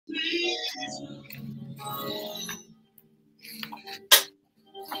Here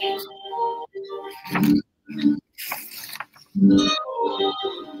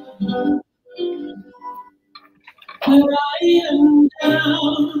I am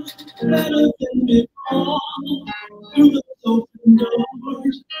now, better than before, through the open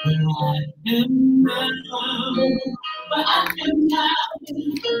doors. Where I am now, where I am now,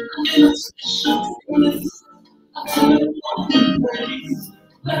 in a special place, a certain place,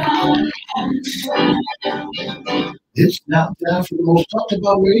 where I am. It's now time for the most talked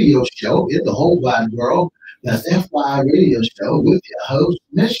about radio show in the whole wide world. That's FYI Radio Show with your host,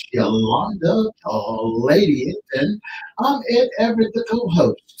 Miss Yolanda, Lady Hinton. I'm Ed Everett, the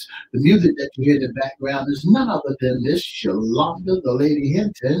co-host. The music that you hear in the background is none other than Miss Yolanda, the Lady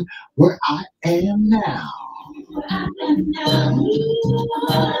Hinton, Where I Am Now.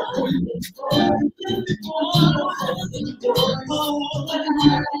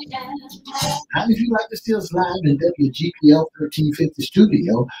 And if you'd like to see us live in WGPL 1350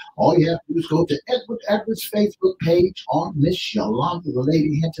 studio, all you have to do is go to Edward Everett's Facebook page on Miss Yolanda, the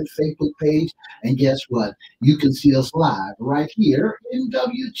Lady Hinton Facebook page. And guess what? You can see us live right here in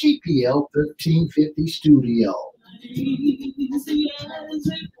WGPL 1350 studio.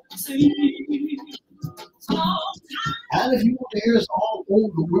 And if you want to hear us all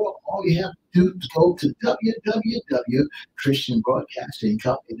over the world, all you have to do is go to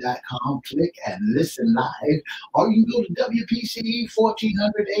www.christianbroadcastingcompany.com, click and listen live, or you can go to WPCE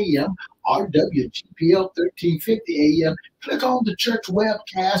 1400 AM or WGPL 1350 AM, click on the church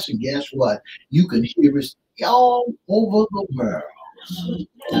webcast, and guess what? You can hear us all over the world.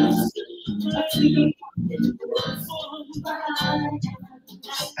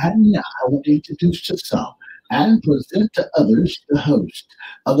 And now I want to introduce to some and present to others the host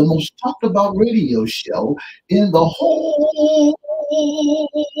of the most talked about radio show in the whole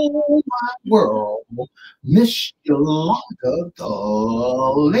wide world, Miss Yolanda, the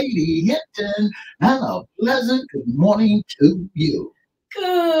Lady Hinton, and a pleasant good morning to you.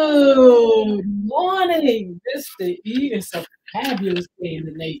 Good morning, Mr. E. It's a fabulous day in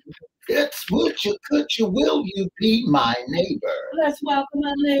the neighborhood. It's would you, could you, will you be my neighbor? Let's welcome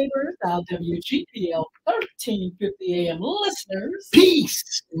our neighbors, our WGPL 1350 AM listeners.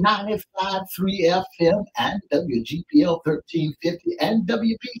 Peace, 95.3 FM and WGPL 1350 and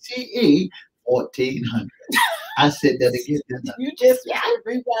WPCE 1400. I said that again, didn't I? You just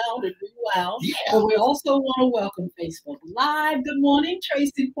rewound and rewound. Yeah. But we also want to welcome Facebook Live. Good morning,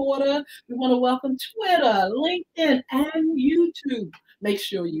 Tracy Porter. We want to welcome Twitter, LinkedIn, and YouTube. Make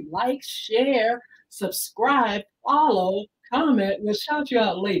sure you like, share, subscribe, follow, comment. We'll shout you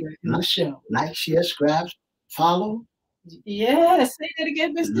out later in the show. Like, share, subscribe, follow. Yes, say that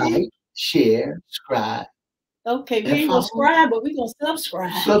again, Mr. Like, share, subscribe. Okay, we ain't gonna subscribe, but we're gonna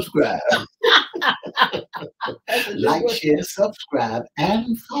subscribe. Subscribe. Like, share, subscribe,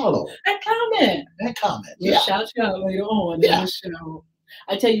 and follow. And comment. And comment. We'll Yeah. shout you out later on in the show.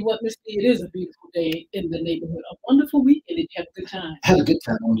 I tell you what, Mr. It is a beautiful day in the neighborhood. A wonderful weekend. Did you have a good time? Had a good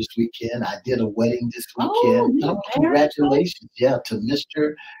time on this weekend. I did a wedding this weekend. Congratulations, to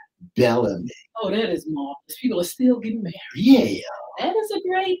Mr. Bellamy. Oh, that is marvelous. People are still getting married. Yeah. That is a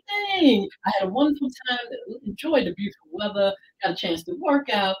great thing. I had a wonderful time. Enjoyed the beautiful weather. Got a chance to work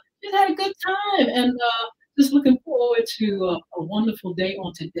out. Just had a good time. And just looking forward to a wonderful day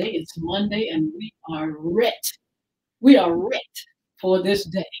on today. It's Monday, and we are ready. We are ready for this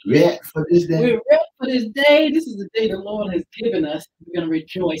day. Ready for this day? We're ready for this day. This is the day the Lord has given us. We're going to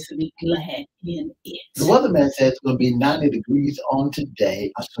rejoice and be glad in it. The weatherman says it's going to be 90 degrees on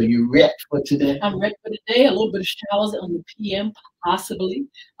today. So you ready for today? I'm ready for today. A little bit of showers on the PM, possibly.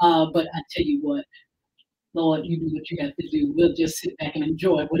 But I tell you what, Lord, you do what you have to do. We'll just sit back and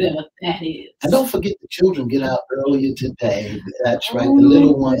enjoy whatever that is. And don't forget the children get out earlier today. That's right. The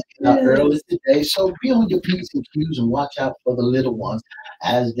little ones get out early today. So be on your P's and Q's and watch out for the little ones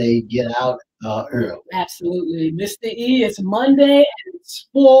as they get out early. Absolutely. Mr. E, it's Monday and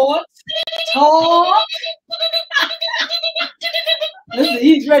sports talk. Listen,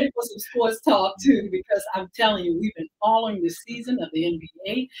 he's ready for some sports talk too, because I'm telling you, we've been following the season of the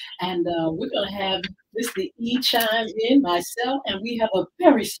NBA, and we're going to have Mr. E chime in, myself, and we have a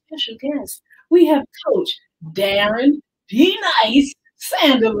very special guest. We have Coach Darren D. Nice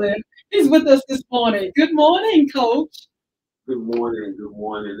Sanderlin. He's with us this morning. Good morning, Coach. Good morning. Good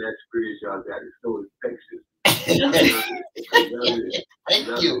morning. That's pretty y'all got it so infectious.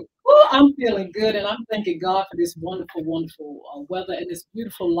 Thank you. Well, I'm feeling good, and I'm thanking God for this wonderful, wonderful weather and this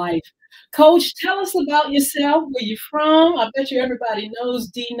beautiful life. Coach, tell us about yourself, where you're from. I bet you everybody knows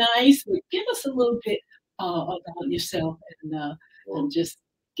D. Nice, but give us a little bit about yourself and just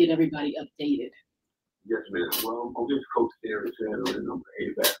get everybody updated. Yes, ma'am. Well, I'm just Coach Terry Sanders, and I'm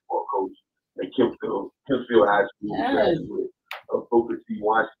a basketball coach at Kempfield High School, Yes. graduate of Booker T.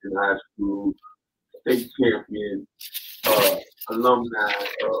 Washington High School, state champion, alumni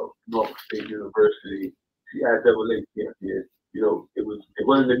of Norfolk State University, CIAA champion. You know, it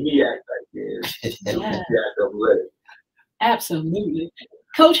wasn't the MEAC back then. It was CIAA. Absolutely.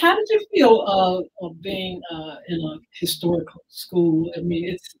 Coach, how did you feel of being in a historical school? I mean,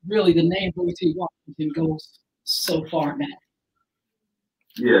 it's really the name Booker T. Washington goes so far back.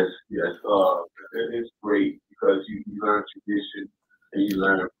 Yes. It's great because you learn tradition and you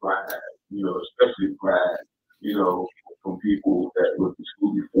learn pride, you know, especially pride, you know, from people that went to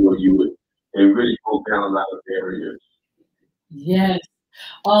school before you and really broke down a lot of barriers. Yes.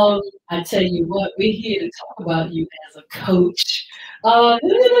 I tell you what, we're here to talk about you as a coach. When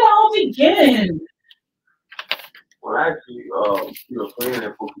did it all begin? Well, actually, you know, playing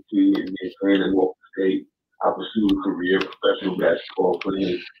at Booker T and then playing at Norfolk State, I pursued a career in professional basketball,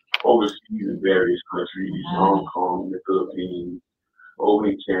 playing overseas in various countries, Hong Kong, the Philippines, over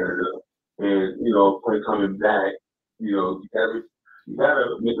in Canada, and you know, when coming back, you know, you gotta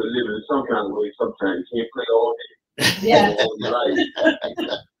make a living in some kind of way. Sometimes you can't play all day. Yeah. All your life.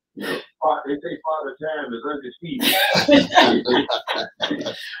 You know, they say Father Time is undefeated.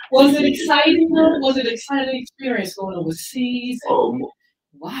 Was it exciting though? Was it an exciting experience going overseas?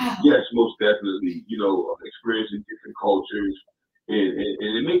 Wow. Yes, most definitely. You know, experiencing different cultures, and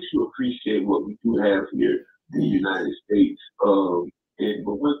it makes you appreciate what we do have here in the United States. But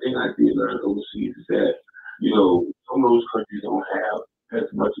one thing I did learn overseas is that, you know, some of those countries don't have as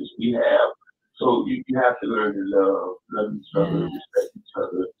much as we have. So you have to learn to love each other, respect each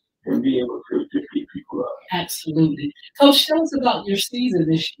other, and be able to pick people up. Absolutely. Coach, tell us about your season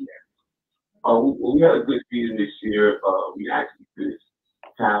this year. We had a good season this year. We actually finished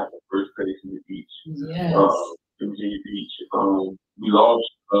tied for first place in the beach. Yes. In Virginia Beach. We lost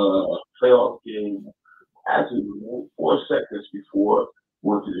a playoff game actually 4 seconds before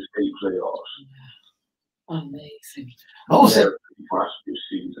going to the state playoffs. Amazing. We had a pretty prosperous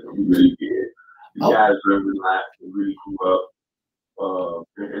season. We really did. The guys learned a lot and really grew up.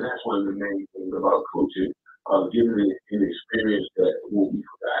 And that's one of the main things about coaching, giving an experience that won't be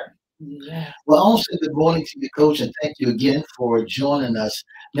forgotten. Yeah. Well, also good morning to you, Coach, and thank you again for joining us.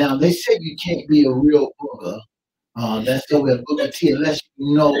 Now, they say you can't be a real booger. That's the way of Booker T, unless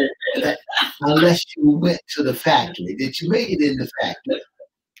you know that, unless you went to the factory. Did you make it in the factory?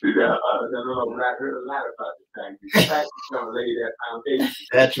 Yeah, I heard a lot about the factory. The factory's gonna lay that foundation.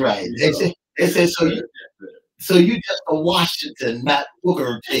 That's right. They say so you just a Washington, not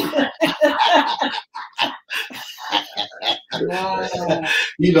Booker T. Wow.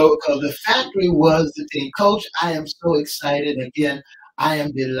 You know, because the factory was the thing. Coach, I am so excited. Again, I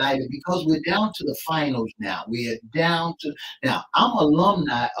am delighted because we're down to the finals now. We are down to now. I'm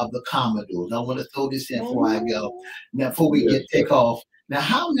alumni of the Commodores. I want to throw this in before I go. Now, before we take off. Now,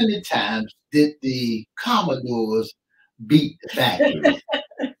 how many times did the Commodores beat the factory?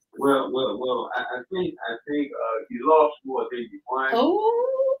 Well. I think you lost more than you won.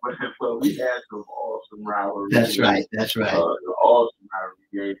 Oh. But we had some awesome rivalries. That's right. Awesome rivalry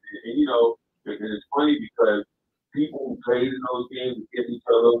games, and you know, and it's funny because people who played in those games against each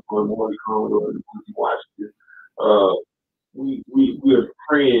other for Morley Commodore and Washington, we are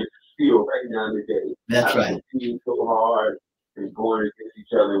friends still right now in the day. That's right. Competing so hard and going against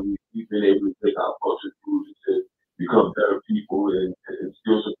each other, we've been able to take our culture through to become better people and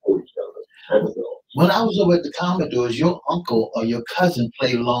still support each other. When I was over at the Commodores, your uncle or your cousin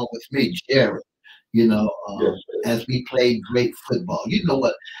played along with me, Jared. You know, as we played great football. You know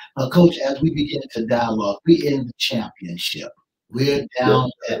what, Coach? As we begin to dialogue, we in the championship. We're down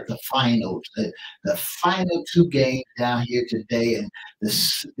at the finals, the final 2 games down here today, and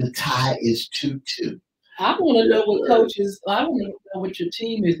the tie is 2-2. I want to know what coaches. I want to know what your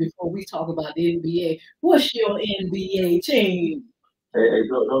team is before we talk about the NBA. What's your NBA team? Hey,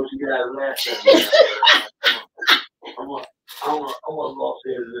 don't you guys laugh at me? I'm a Los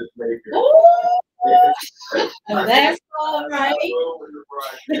Angeles Lakers. That's all right.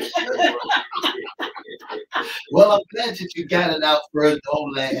 Well, I'm glad that you got it out first.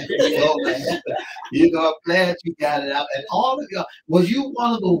 Don't laugh. Don't laugh. You know, I'm glad you got it out. And all of y'all, was you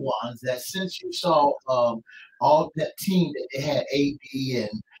one of the ones that since you saw all that team that they had AD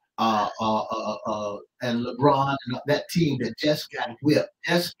and LeBron and that team that just got whipped,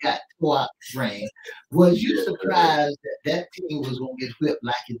 just got tore out the frame, was you surprised that team was going to get whipped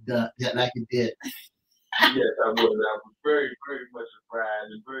like it did? Yes, I was. I was very, very much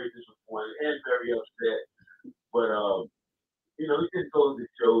surprised and very disappointed and very upset. But it just goes to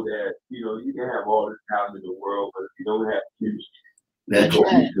show that, you can have all the talent in the world, but if you don't have chemistry, That's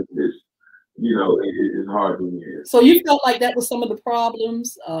right. It's hard to win. So you felt like that was some of the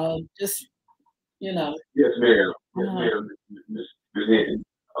problems, just Yes, ma'am. Yes, ma'am, Miss Hinton.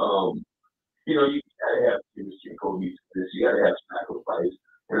 You gotta have chemistry and cohesiveness. You gotta have sacrifice.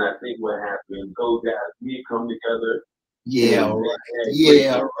 And I think what happened, those guys did come together. Yeah, right.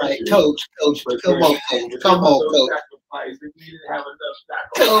 Yeah, right. Coach, But come on, Coach. Come on, Coach. Sacrifice, and we didn't have enough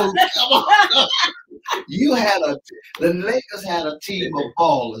Coach, sacrifice. come on. The Lakers had a team of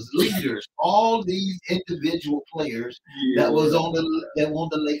ballers, leaders, all these individual players that was on the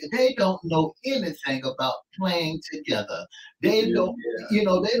Lakers. They don't know anything about playing together. They don't, they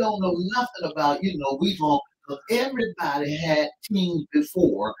don't know nothing about, we going. Everybody had teams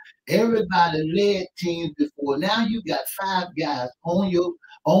before. Everybody led teams before. Now you got 5 guys on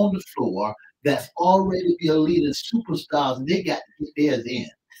the floor that's already be a leader, superstars, and they got to get theirs in.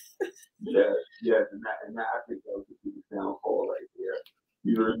 Yes, and I think that was the biggest downfall right there.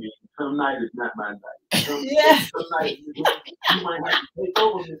 You know what I mean? Some night is not my night. Some night you might have to take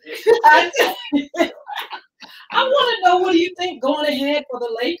over this. I want to know, what do you think going ahead for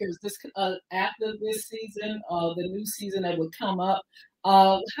the Lakers this after this season, the new season that would come up?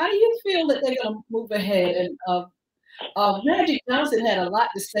 How do you feel that they're going to move ahead? And Magic Johnson had a lot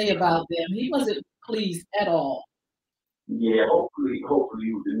to say about them. He wasn't pleased at all. Yeah, hopefully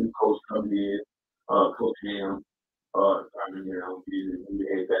with the new coach coming in, Coach Ham, Simon Ham, the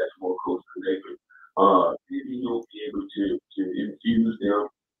head basketball coach for the Lakers, maybe he'll be able to infuse them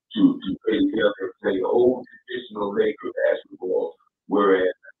to play together, play old traditional Laker basketball,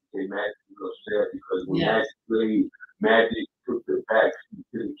 whereas they Magic was upset because when Magic played, Magic took the back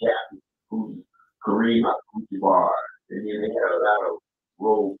to the captain, who's Kareem Abdul-Jabbar, and then they had a lot of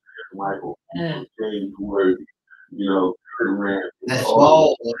role players, Michael James Worthy, Durant. That's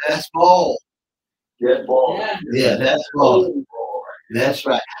ball. That's ball. That's ball. Yeah, that's ball. That's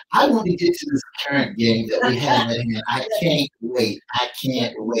right. I want to get to this current game that we have at hand. I can't wait. I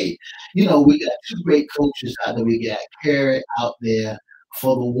can't wait. We got 2 great coaches out there. We got Carey out there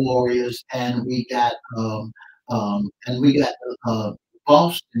for the Warriors, and we got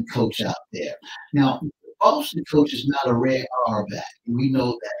Boston coach out there. Now, Boston coach is not a Red Auerbach. We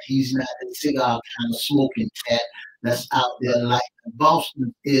know that he's not a cigar kind of smoking cat that's out there like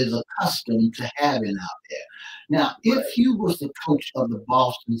Boston is accustomed to having out there. Now, if you was the coach of the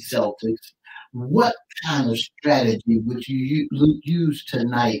Boston Celtics, what kind of strategy would you use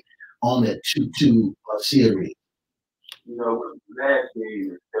tonight on the 2-2 series? Last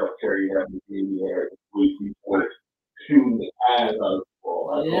game, Terry had the game he had, we wanted shooting the eyes out of the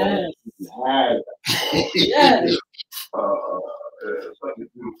ball. Yes. Such a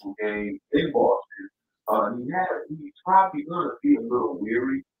beautiful game in Boston. He's probably gonna be a little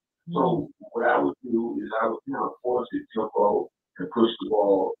weary. So what I would do is I would force it tempo and push the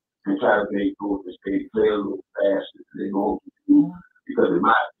ball and try to make Golden State play a little faster than they go to do. Because in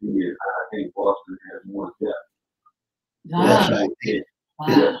my opinion, I think Boston has more depth. That's right.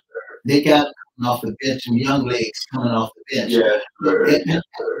 Wow. They got coming off the bench, some young legs coming off the bench. Yes,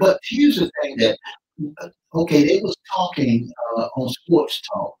 but here's the thing that, okay, they was talking on Sports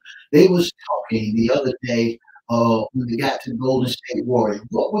Talk. They was talking the other day when they got to the Golden State Warriors.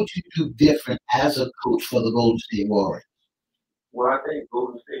 What would you do different as a coach for the Golden State Warriors? Well, I think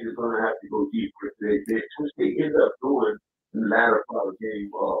Golden State is going to have to go deeper. They end up doing in the latter part of game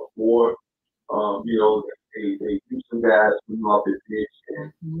 4. They do some guys coming off the bench, and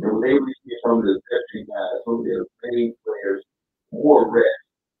when they see some of the veteran guys, some of their playing players, more rest.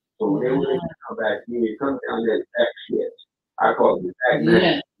 So when they were able to come back in, it comes down to that back stretch. I call it the back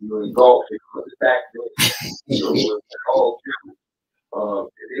match. In golf, they call it the back match. All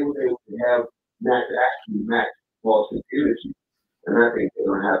they were able to have match Boston energy. And I think they're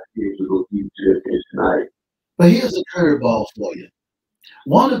going to have to be able to go deep to their pitch tonight. But here's a curveball for you.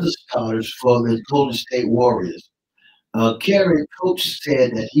 One of the starters for the Golden State Warriors, Carey, coach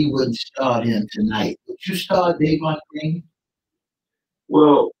said that he wouldn't start him tonight. Would you start Draymond Green?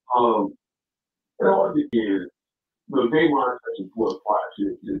 Well, it all depends. Draymond is such an important part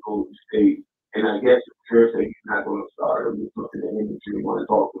to the Golden State. And I guess if Kerr said he's not going to start him, it's something that industry want to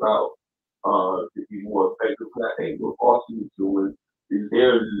talk about to be more effective. But I think what Boston is doing is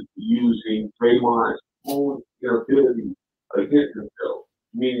they're using Draymond's own ability against himself,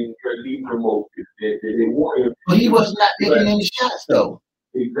 meaning they're leaving him open. They want him. But he was not taking any shots, though.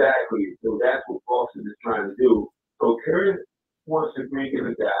 Exactly. So that's what Boston is trying to do. So Curry wants to bring in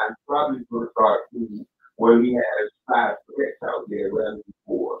a guy, probably going to start where he has 5 threats out there rather than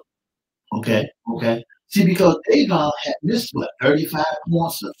 4. Okay. See, because Davon had missed what 35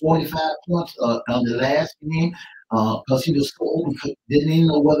 points or 45 points on the last game because he was so open, didn't even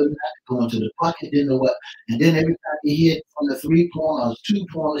know whether or not to go into the bucket, didn't know what. And then every time he hit from the 3 pointers, 2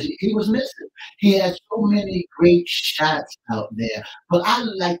 pointers, he was missing. He had so many great shots out there. But I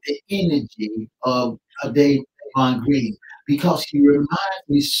like the energy of Davon Green because he reminds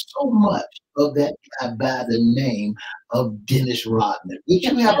me so much of that guy by the name of Dennis Rodman. Would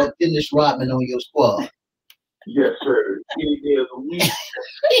you have a Dennis Rodman on your squad? Yes, sir. Any day of the week.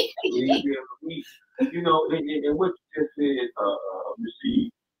 Any day of the week. You know, and what you just said,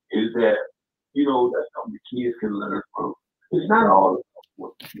 Missy, is that, you know, that's something the kids can learn from. It's not all about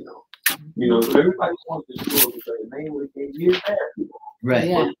what, you know. You know, so everybody wants to score because the name of the game is basketball. Right.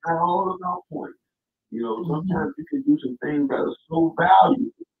 Yeah. But it's not all about points. You know, sometimes you can do some things that are so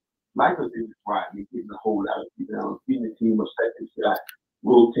valuable, like a Dennis Rodman, getting a whole lot of rebounds, getting the team a second shot,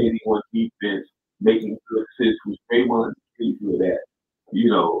 rotating on defense, making good assists, which Draymond is pretty good at. You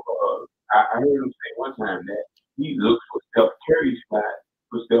know, I heard him say one time that he looks for Steph Curry's shot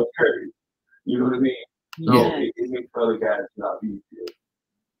for Steph Curry. You know what I mean? So Yes. it makes other guys' job easier.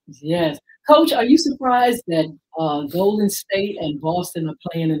 Yes. Coach, are you surprised that Golden State and Boston are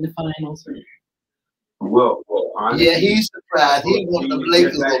playing in the finals? Well, honestly, Yeah, he's surprised. He wanted the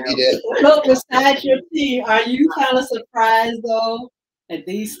Lakers to be there. Look, besides your team, are you kind of surprised though at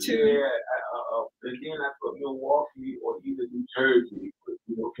these two? Yeah, again, I put Milwaukee or either New Jersey, with,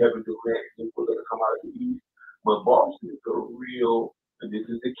 you know, Kevin Durant, and we're going to come out of the East. But Boston is a real, and this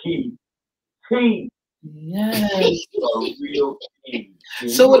is the key, team. Yes. A real team.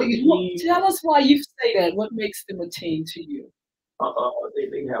 So what do you Tell us why you say that. What makes them a team to you?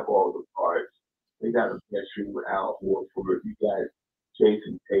 They have all the parts. They got a veteran with Al Horford. You got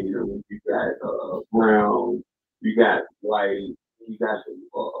Jason Tatum. You got Brown. You got White. You got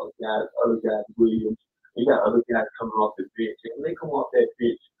some guys, other guys, Williams. You got other guys coming off the bench. And when they come off that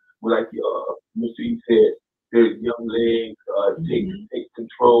bench, with like Mr. E said, their young legs take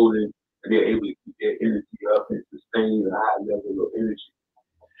control and they're able to keep their energy up and sustain a high level of energy.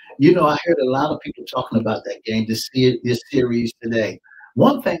 You know, I heard a lot of people talking about that game, this series today.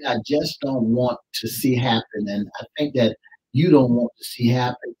 One thing I just don't want to see happen, and I think that you don't want to see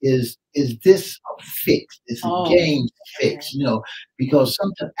happen, is this a fix? It's a game fix, you know, because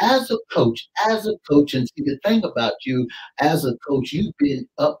sometimes as a coach, and see the thing about you as a coach, you've been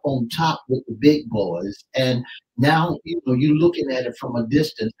up on top with the big boys, and now you know you're looking at it from a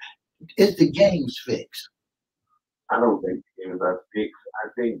distance. Is the game's fix? I don't think the games are fixed. I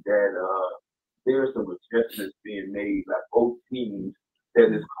think that there's some adjustments being made by both teams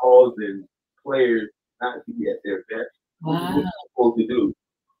that is causing players not to be at their best. Wow. What they're supposed to do.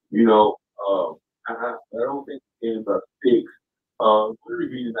 You know, I don't think the games are fixed. One of the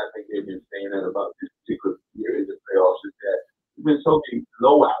reasons I think they've been saying that about this particular year in the playoffs is that there's been so many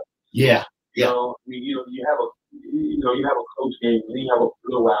blowouts. Yeah. You know, I mean, you have a close game, and then you have a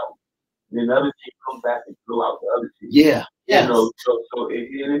blowout. And the other team comes back and blow out the other team. Yeah. You know, so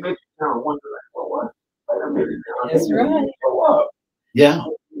it makes you kind of wonder, like, well, what? Wait a minute now. That's right. Show up. Yeah.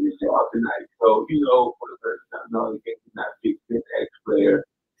 You show up tonight. So, you know, for the first time, no, the game is not fixed. It's ex-player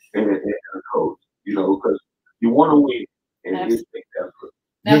and a coach, you know, because you want to win, and it's big effort.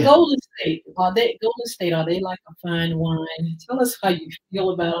 Now, Golden State, are they like a fine wine? Tell us how you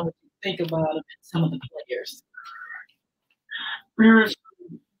feel about them, what you think about them, and some of the players. Spiritually,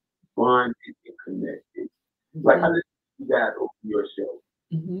 fun and connected. Like I listen to you guys on your show,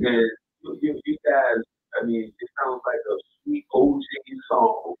 and you guys, I mean, it sounds like a sweet OJ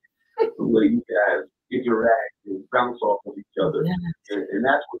song, the way you guys interact and bounce off of each other, and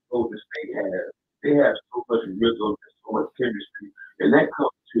that's what Golden State has. They have so much rhythm and so much chemistry, and that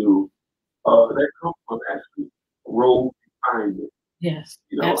comes from actually role refinement. Yes,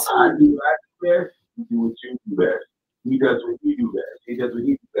 you know, absolutely. I do best, you do what you do best. He does what he do best. He does what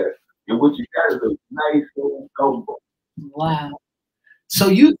he do best. And what you got is a nice little combo. Wow. So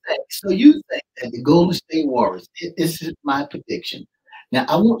you think that the Golden State Warriors, this is my prediction. Now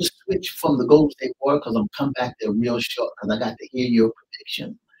I want to switch from the Golden State Warriors because I'm coming back there real short because I got to hear your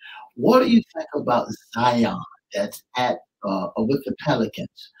prediction. What do you think about Zion that's at with the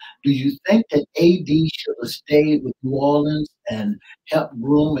Pelicans? Do you think that AD should have stayed with New Orleans and helped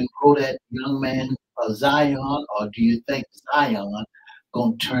groom and grow that young man Zion, or do you think Zion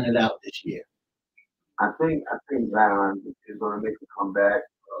gonna turn it out this year? I think Zion is gonna make a comeback.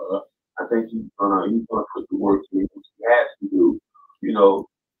 I think he's gonna put the work in, which he has to do. You know,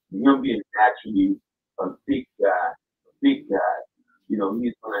 him being naturally a big guy. You know,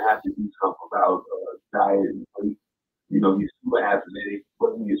 he's gonna have to do something about diet and weight. You know, he's super athletic,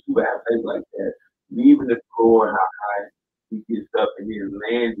 but when you're super athletic like that, leaving the floor, how high he gets up, and then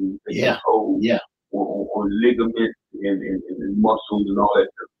landing and Yeah, hold yeah. on ligaments and muscles and all that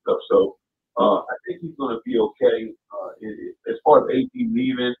stuff. So I think he's going to be okay. As far as AP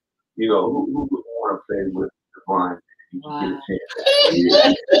leaving, who would want to play with LeBron if you get a Wow. chance?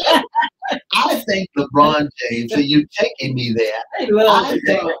 I think LeBron James, and you taking me there. They love I think,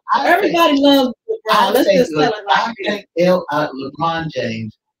 LeBron. I think, Everybody loves I LeBron. Let's think, just tell it like I this. think LeBron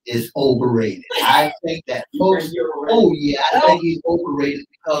James is overrated. I think that You think folks. you're Oh ready? yeah, I think he's overrated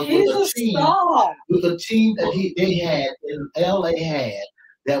because He's a star. with the team that they had in LA had,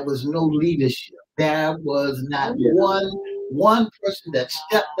 there was no leadership. There was not Yeah. one person that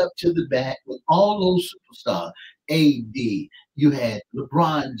stepped up to the bat with all those superstars. AD, you had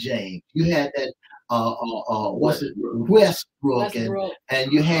LeBron James, you had that what's it Westbrook, Westbrook.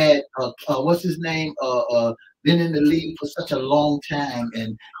 and you had what's his name been in the league for such a long time,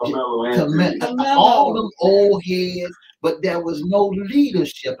 and Carmelo Anthony. all them old heads, but there was no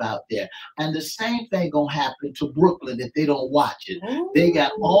leadership out there. And the same thing gonna happen to Brooklyn if they don't watch it. They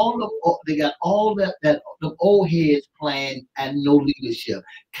got all that the old heads playing and no leadership.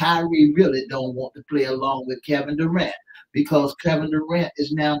 Kyrie really don't want to play along with Kevin Durant because Kevin Durant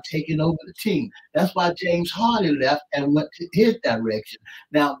is now taking over the team. That's why James Harden left and went to his direction.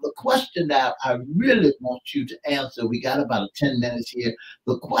 Now, the question that I really want you to answer, we got about 10 minutes here.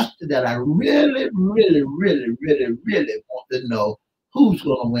 The question that I really, really, really, really, really want to know, who's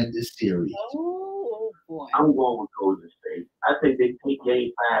going to win this series? Oh boy. I'm going with Golden State. I think they take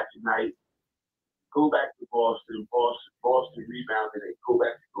Game 5 tonight. Go back to Boston. Boston rebounded. They go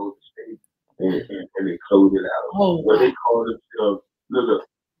back to Golden State and they close it out. Oh, What they call themselves, look,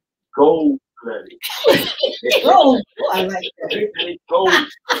 gold blooded. Oh, I like that. They gold.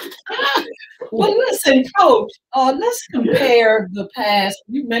 Well, listen, Coach. Let's compare the past.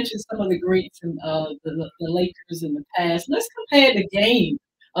 You mentioned some of the greats and the Lakers in the past. Let's compare the game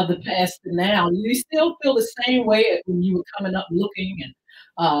of the past to now. Do you still feel the same way when you were coming up, looking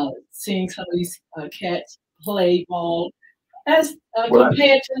and seeing some of these cats play ball as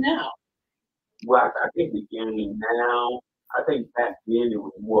compared to now? Well, I think the game now, I think back then it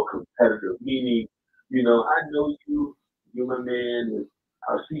was more competitive, meaning, I know you're my man, and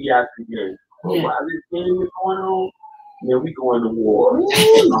I'll see you after the game. But Yeah. while this game is going on, we going to war.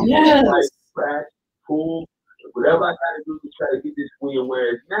 Ooh, I'm yes. gonna fight, crash, pull, whatever I got to do to try to get this win.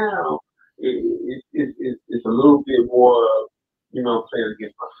 Whereas now, it's a little bit more, playing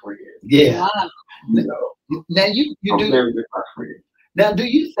against my friends. Yeah. Wow. Now you I'm do. playing against my friends. Now, do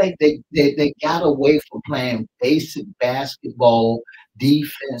you think they got away from playing basic basketball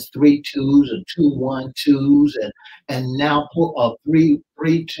defense, 3-2s and 2-1-2s, and now put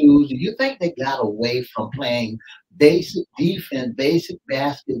 3-3-2s? Do you think they got away from playing basic defense, basic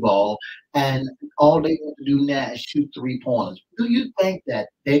basketball, and all they want to do now is shoot 3 pointers? Do you think that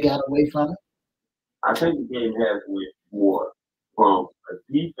they got away from it? I think the game has went more from a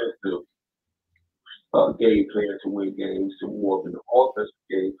defensive game plan to win games to more of an offensive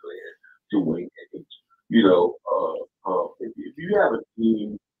game plan to win games. If you have a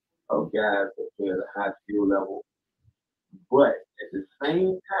team of guys that play at a high skill level, but at the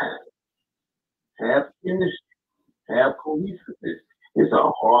same time have chemistry, have cohesiveness, it's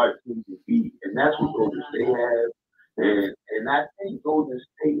a hard team to beat, and that's what Golden State has. And I think Golden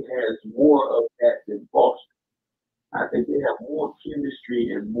State has more of that than Boston. I think they have more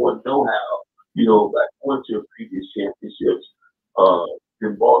chemistry and more know-how, like going to previous championships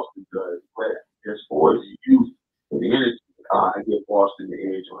than Boston does. But as far as youth and the energy, I give Boston the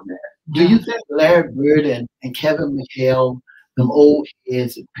edge on that. Do you think Larry Bird and Kevin McHale, them old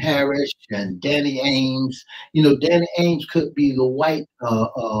heads, Parrish and Danny Ainge, Danny Ainge could be the white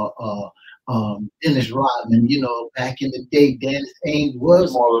Dennis Rodman, back in the day, Dennis Ainge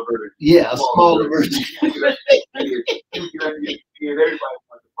was Smaller version. yeah, a smaller version. Everybody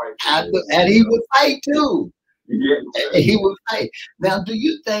wants to fight. And he would fight too. Yeah. He would fight. Now, do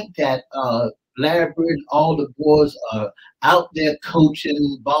you think that Larry Bird and all the boys are out there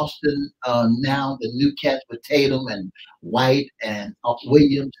coaching Boston now, the new cats with Tatum and White and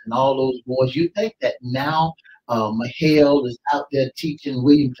Williams and all those boys? You think that now McHale is out there teaching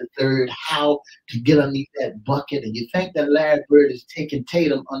Williams III how to get underneath that bucket, and you think that Larry Bird is taking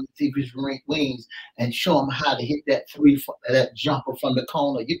Tatum underneath his wings and show him how to hit that that jumper from the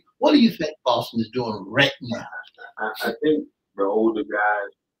corner? What do you think Boston is doing right now? I think the older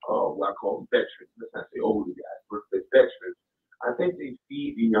guys, what I call veterans, let's not say older guys, but the veterans, I think they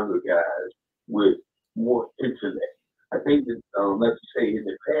feed the younger guys with more intellect. I think that, like you say, in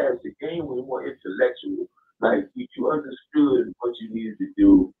the past, the game was more intellectual. Like, you understood what you needed to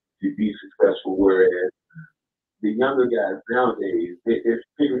do to be successful whereas the younger guys nowadays, they're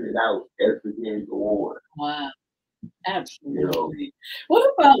figuring it out as the game go on. Wow. Absolutely. You know, What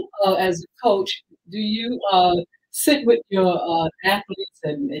about as a coach? Do you sit with your athletes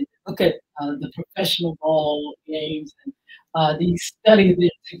and look at the professional ball games and do you study them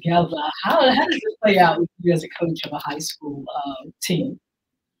together? How does it play out with you as a coach of a high school team?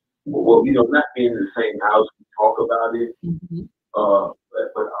 well, not being in the same house, we talk about it. Mm-hmm.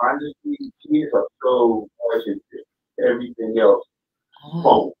 But honestly, kids are so much into everything else.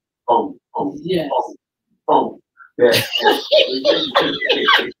 Oh, Phone, yes. phone. That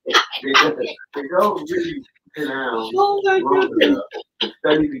they don't really sit down Oh my long goodness. enough to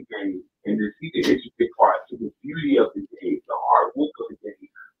study the game and to see the intricate parts of the beauty of the game, the hard work of the game.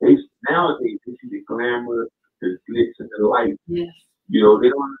 Nowadays they see the glamour, the glitz, and the light. Yes. They don't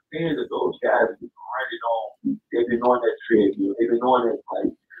understand that those guys have been running on. They've been on that treadmill. They've been on that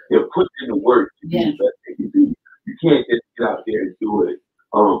fight. They're putting in the work to be the best they can be. You can't just get out there and do it.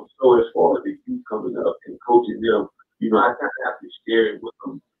 So as far as the youth coming up and coaching them, I kind of have to share it with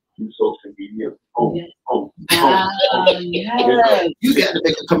them through social media. Yes. You got to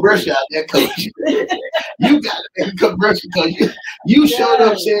make a commercial out there, coach. You got to make a commercial because you showed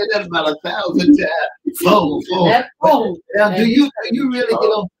up saying that about 1,000 times. Phone. Now, do you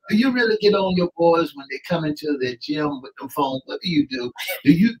really get on your boys when they come into the gym with the phone? What do you do?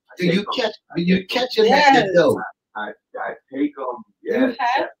 Do you catch them at the door? I take them. You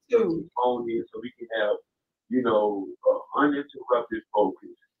have to phone in so we can have uninterrupted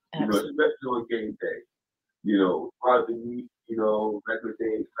focus. Especially on game day. Throughout the week, regular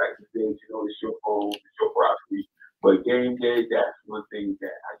days, practice days, it's your phone, it's your property. But game day, that's one thing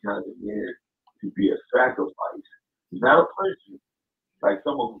that I kind of demand to be a sacrifice. It's not a punishment, like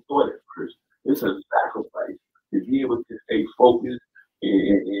some of them thought at first. It's a sacrifice to be able to stay focused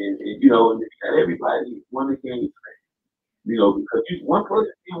and everybody won the game. Because one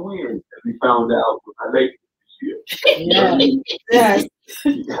person can win, as we found out with our Lakers this year. Yes.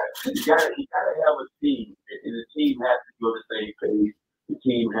 You gotta have a team, and the team has to be on the same page. The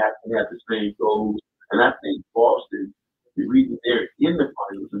team has to have the same goals. And I think Boston, the reason they're in the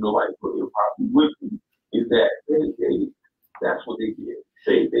finals and nobody put their property with them is that that's what they did.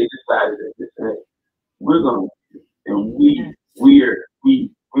 They decided that we're gonna win, and we're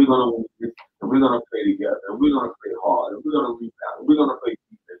gonna win, and we're gonna play together, and we're gonna play hard, and we're gonna rebound, and we're gonna play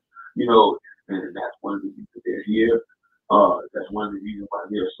defense. And that's one of the reasons they're here. That's one of the reasons why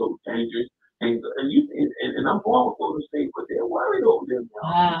they're so dangerous. And I'm going with Golden State, but they're worried over them now.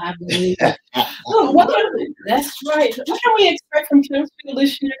 I believe it. That's right. What can we expect from Kingsfield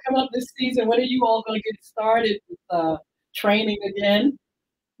this year, coming up this season? When are you all going to get started with training again?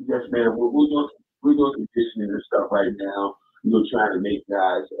 Yes, ma'am. We're doing conditioning and stuff right now. Trying to make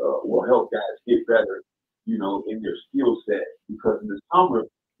guys, help guys get better, in their skill set. Because in the summer,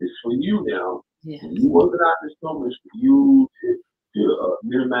 it's for you now. Yes. You working out this summer is for you to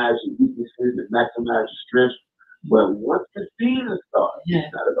minimize your weaknesses and maximize your strengths. But once the season starts,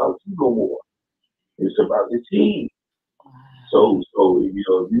 it's not about you no more. It's about the team. Wow. So if you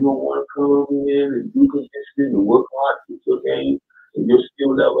don't want to come in and do conditioning and work hard to your game and your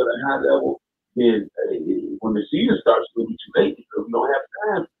skill level at a high level, then when the season starts, it'll be too late because we don't have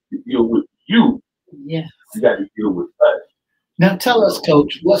time to deal with you. Yes. You got to deal with us. Now tell us,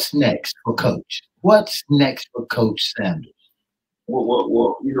 Coach, what's next for Coach? What's next for Coach Sanders?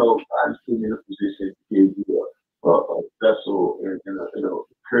 Well, I'm still in a position to give you a vessel and an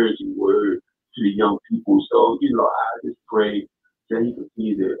encouraging word to the young people. So, I just pray that he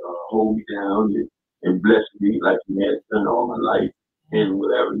continue to hold me down and bless me like he has done all my life. And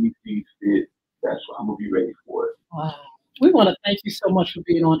whatever he sees fit, that's what I'm going to be ready for it. Wow. We want to thank you so much for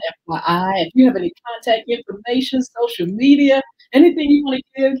being on FYI. If you have any contact information, social media, anything you want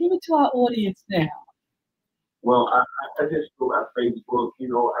to give it to our audience now. Well, I just go on Facebook.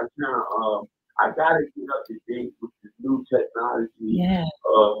 I got to get up to date with the new technology. Yeah.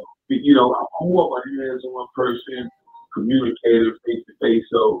 I'm more of a hands-on person, communicator, face-to-face.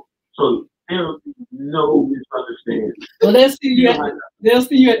 So there'll be no misunderstanding. Well, they'll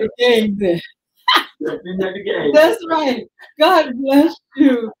see you at the game then. That's right. God bless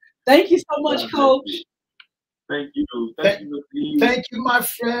you. Thank you so much, Coach. Thank you. Thank you, my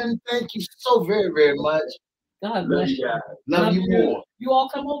friend. Thank you so very, very much. God bless you. Love you more. You all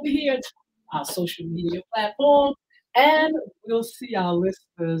come over here to our social media platform, and we'll see our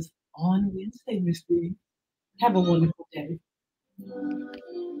listeners on Wednesday, Miss B. Have a wonderful day.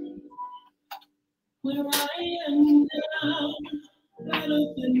 Where I am now, better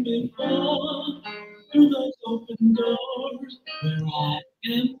than before, through those open doors, where I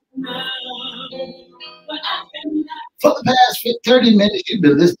am now. For the past 30 minutes, you've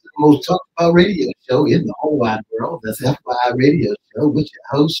been listening to the most talked about radio show in the whole wide world. That's FYI Radio Show with your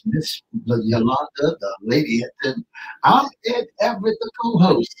host, Miss Yolanda, the lady Hinton. I'm Ed Everett, the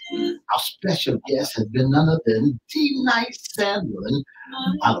co-host. Our special guest has been none other than D. Night Sandlin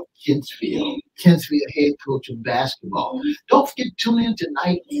out of Kensfield head coach of basketball. Don't forget to tune in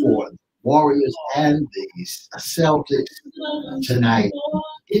tonight for the Warriors and the Celtics tonight.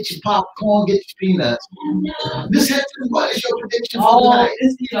 Get your popcorn, get your peanuts. Miss Hinton, what is your prediction for tonight?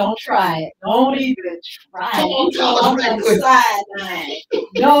 You don't try it. Don't even try Come on, it. tell us I'm right on the quick. sideline.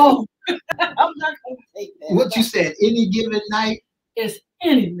 No, I'm not going to take that. What you said, any given night? It's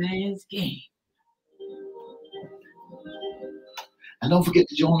any man's game. And don't forget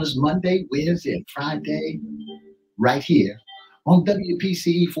to join us Monday, Wednesday, and Friday right here on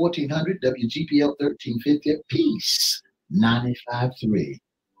WPCE 1400, WGPL 1350, Peace 95.3.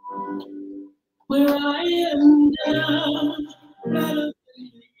 Where I am now, Broadcast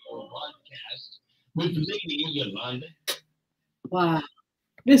with Lady Yolanda. wow.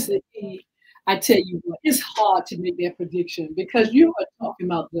 Listen, I tell you what, it's hard to make that prediction because you are talking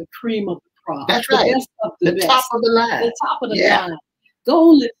about the cream of the crop. That's the right. Best of the best. Top of the line. The top of the Yeah. line.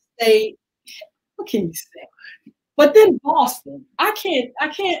 Golden State. What can you say? But then Boston, I can't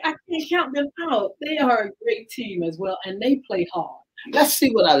count them out. They are a great team as well, and they play hard. Let's see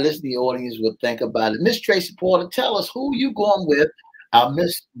what our listening audience will think about it. Miss Tracy Porter, tell us who you going with.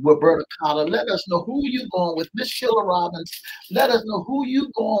 Miss Roberta Cotter, let us know who you going with. Miss Sheila Robbins, let us know who you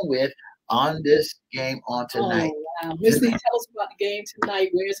going with on this game on tonight. Oh, wow. Miss Lee, tell us about the game tonight,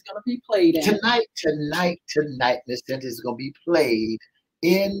 where it's going to be played at. Tonight, Miss Hinton is going to be played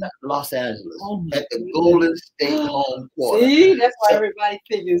in Los Angeles at the goodness. Golden State home court. See, that's why everybody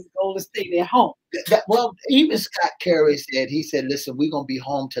figures Golden State at home. Well, even Scott Curry said, listen, we're going to be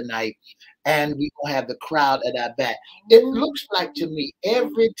home tonight and we're going to have the crowd at our back. It looks like to me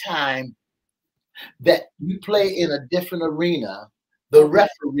every time that you play in a different arena, the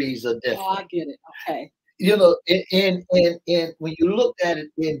referees are different. Oh, I get it. Okay. You know, in when you look at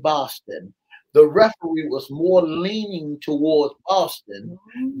it in Boston, the referee was more leaning towards Boston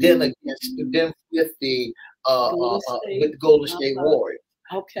than with the Golden State Warriors.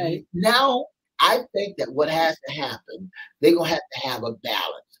 Okay. Now, I think that what has to happen, they're going to have a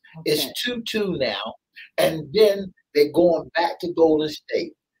balance. Okay. It's 2-2 now, and then they're going back to Golden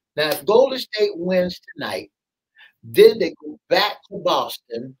State. Now, if Golden State wins tonight, then they go back to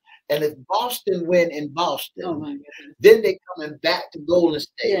Boston, and if Boston win in Boston, then they're coming back to Golden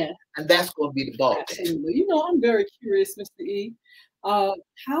State, and that's going to be the ball game. Absolutely. You know, I'm very curious, Mr. E.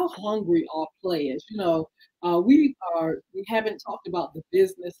 How hungry are players? You know, we haven't talked about the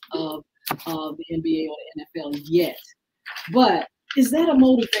business of the NBA or the NFL yet, but is that a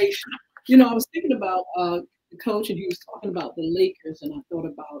motivation? You know, I was thinking about the coach, and he was talking about the Lakers, and I thought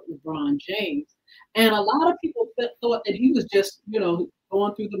about LeBron James, and a lot of people thought that he was just, you know,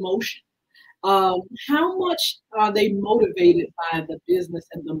 going through the motion. How much are they motivated by the business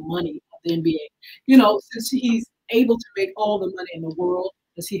and the money of the NBA? You know, since he's able to make all the money in the world,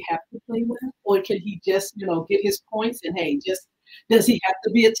 does he have to play well, or can he just, you know, get his points and hey, does he have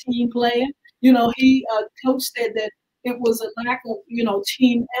to be a team player? You know, coach said that it was a lack of, you know,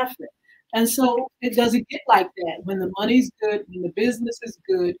 team effort. And so it doesn't get like that. When the money's good, when the business is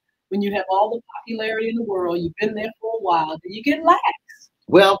good, when you have all the popularity in the world, you've been there for a while, then you get lax.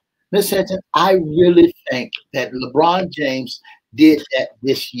 Well, Ms. Hinton, I really think that LeBron James did that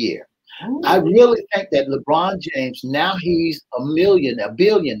this year. Ooh. I really think that LeBron James, now he's a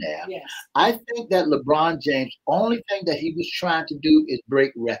billionaire. Yes. I think that LeBron James, only thing that he was trying to do is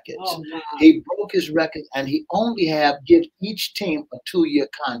break records. Oh, wow. He broke his record, and he only gives each team a 2-year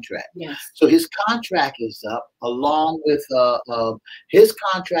contract. Yes. So his contract is up, along with his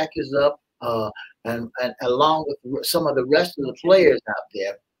contract is up, and along with some of the rest of the players out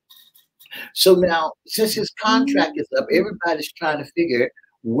there. So now, since his contract is up, everybody's trying to figure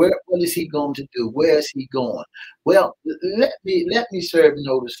what is he going to do? Where is he going? Well, let me serve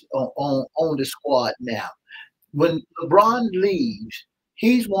notice on the squad now. When LeBron leaves,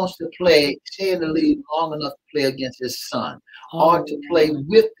 he wants to stay in the league long enough to play against his son or to play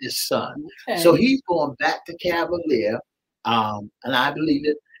with his son. Okay. So he's going back to Cavalier, and I believe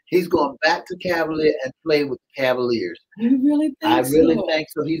it. He's going back to Cavalier and play with the Cavaliers. You really think I really think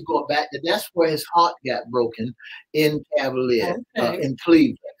so. He's going back to. That's where his heart got broken in Cavalier, in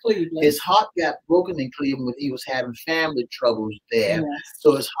Cleveland. His heart got broken in Cleveland when he was having family troubles there. Yes.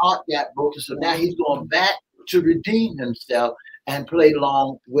 So his heart got broken. So now he's going back to redeem himself and play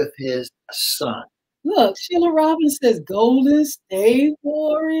along with his son. Look, Sheila Robbins says Golden State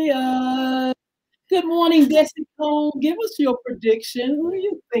Warriors. Good morning, Desi Cole. Give us your prediction. Who do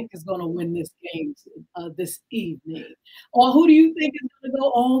you think is going to win this game this evening? Or who do you think is going to go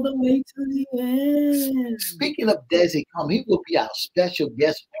all the way to the end? Speaking of Desi Come, he will be our special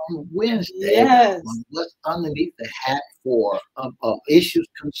guest on Wednesday Yes. on What's Underneath the Hat for issues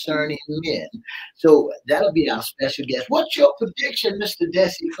concerning men. So that'll be our special guest. What's your prediction, Mr.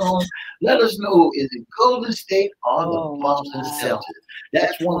 Desi Come? Let us know. Is it Golden State or the Boston Celtics?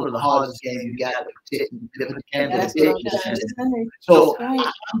 That's one of the hardest games you got to That's what I'm trying to say. So That's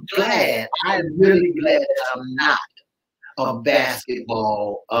right. I'm glad. I'm really glad that I'm not a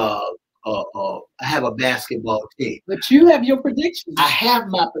basketball. I have a basketball team. But you have your predictions. I have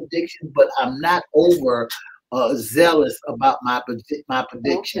my prediction, but I'm not over zealous about my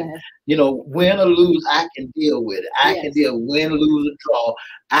prediction. Okay. You know, win or lose, I can deal with it. I can deal with win, lose, or draw.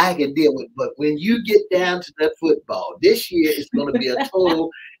 I can deal with it. But when you get down to that football, this year is going to be a total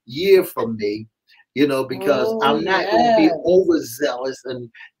year for me. You know, because I'm not going to be overzealous and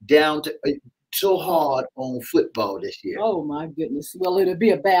down to so hard on football this year. Oh my goodness! Well, it'll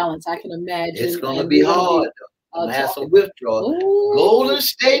be a balance. I can imagine. It's going to be hard. I'm going to have some withdrawals. Golden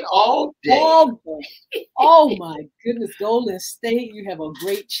State all day. Oh my goodness, Golden State! You have a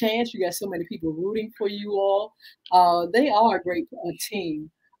great chance. You got so many people rooting for you all. They are a great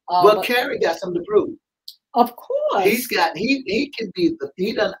team. But Kerry got something to prove. Of course, he can be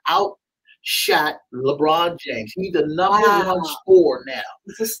he done outshot LeBron James. He's the number one scorer now.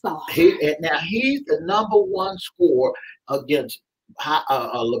 He's a star. Now he's the number one scorer against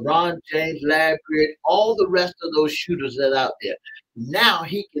LeBron James, Larry Bird, all the rest of those shooters that are out there. Now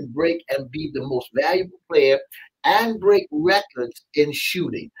he can break and be the most valuable player and break records in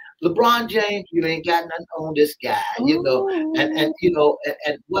shooting. LeBron James, you ain't got nothing on this guy, you know. And you know,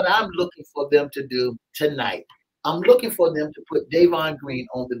 and what I'm looking for them to do tonight, I'm looking for them to put Davon Green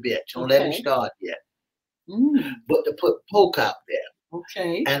on the bench. Don't let him start yet. But to put Polk out there.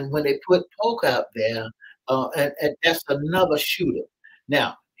 Okay. And when they put Polk out there, and that's another shooter.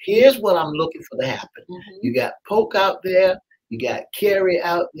 Now, here's what I'm looking for to happen. You got Polk out there, you got Kerry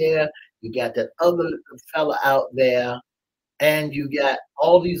out there, you got that other fella out there, and you got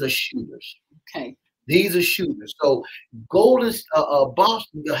all these are shooters. Okay. These are shooters. So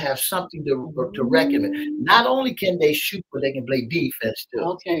Boston will have something to reckon with. Not only can they shoot, but they can play defense too.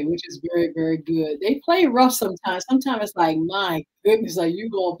 Okay, which is very, very good. They play rough sometimes. Sometimes it's like, my goodness, are you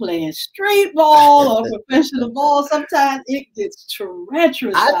going playing street ball or professional ball? Sometimes it gets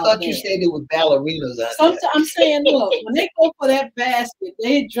treacherous. I thought you said it was ballerinas out sometimes there. I'm saying, look, when they go for that basket,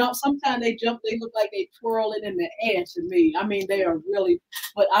 they jump. Sometimes they jump. They look like they twirl it in the air to me. I mean, they are really.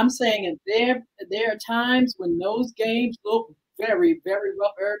 But I'm saying, there are times when those games look very, very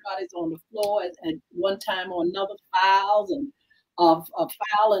rough. Everybody's on the floor at one time or another, fouls and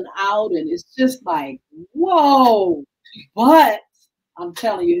fouling out, and it's just like, whoa. But I'm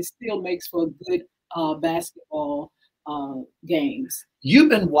telling you, it still makes for good basketball games. You've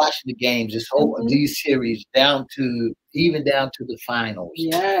been watching the games this whole these series down to the finals.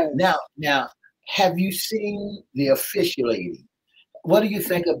 Yeah. Now, have you seen the officiating? What do you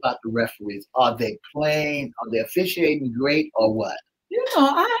think about the referees? Are they playing? Are they officiating great or what? You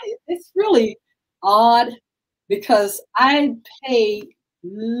know, it's really odd because I pay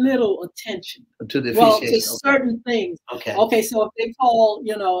little attention to the officiating. To certain things. Okay. Okay. So if they call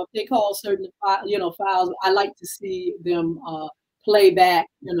certain fouls, I like to see them play back.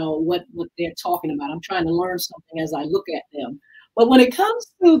 You know what they're talking about. I'm trying to learn something as I look at them. But when it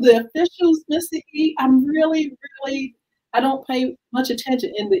comes to the officials, Mr. E, I'm really, really. I don't pay much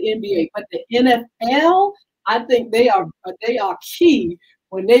attention in the NBA, but the NFL, I think they are key.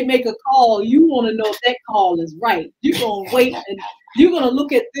 When they make a call, you want to know if that call is right. You're going to wait and you're going to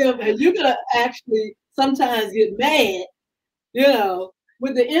look at them and you're going to actually sometimes get mad. You know,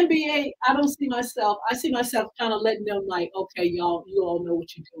 with the NBA, I see myself kind of letting them like, okay, you all know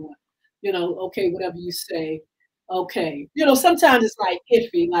what you're doing. You know, okay, whatever you say. Okay. You know, sometimes it's like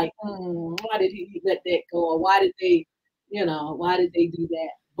iffy, like, why did he let that go? Or why did they do that?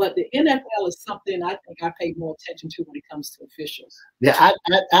 But the NFL is something I think I pay more attention to when it comes to officials. Yeah,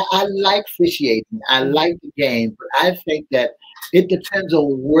 I like officiating. I like the game, but I think that it depends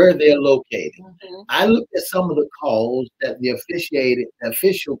on where they're located. I looked at some of the calls that the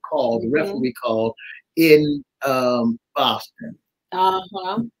official call, the referee called in Boston.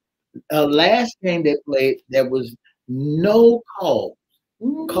 Last game they played, there was no call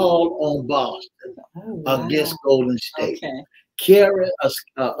called on Boston against Golden State. Okay. Kerry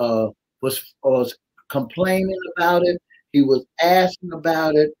was complaining about it. He was asking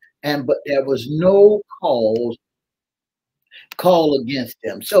about it, but there was no calls call against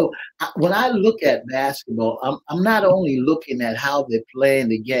them. So when I look at basketball, I'm not only looking at how they're playing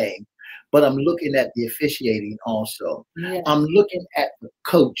the game, but I'm looking at the officiating also. Yeah. I'm looking at the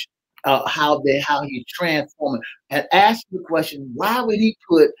coach, how he transforming, and ask the question, why would he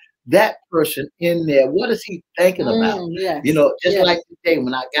put that person in there? What is he thinking about? Yes. You know, just Yes. like today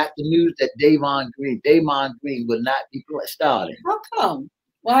when I got the news that Davon Green would not be starting. How come?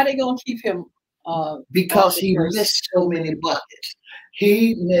 Why are they gonna keep him? Because he missed so many buckets.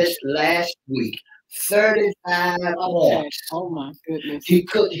 He missed last week 35 points. Oh my goodness. He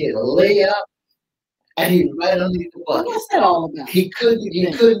couldn't hit a layup, and he was right underneath the bucket. What's that all about? He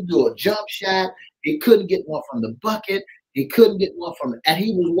couldn't do a jump shot. He couldn't get one from the bucket. He couldn't get one from it, and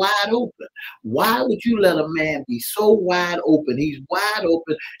he was wide open. Why would you let a man be so wide open? He's wide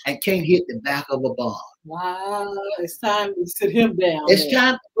open and can't hit the back of a bomb. Wow, it's time to sit him down. It's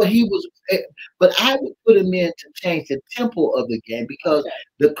time, but I would put him in to change the tempo of the game because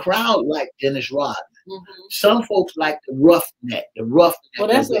the crowd liked Dennis Rodman. Some folks like the roughneck. Well,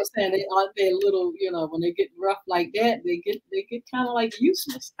 that's what I'm saying. They a little, when they get rough like that, they get kind of like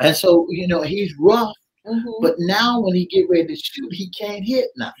useless. And so, he's rough. But now when he get ready to shoot, he can't hit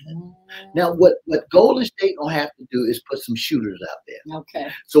nothing. Now what Golden State gonna have to do is put some shooters out there.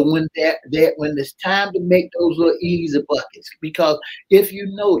 Okay. So when when it's time to make those little easy buckets, because if you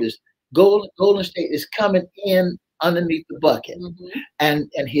notice, Golden State is coming in underneath the bucket, and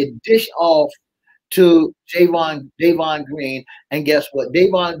he'll dish off to Davon Green, and guess what?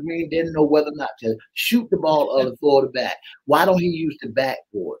 Davon Green didn't know whether or not to shoot the ball or to throw it back. Why don't he use the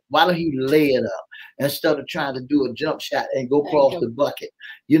backboard? Why don't he lay it up instead of trying to do a jump shot and go across the bucket?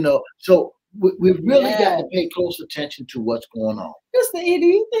 So we really got to pay close attention to what's going on. Mr. E, do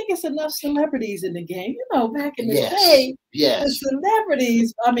you think it's enough celebrities in the game? Back in the day, the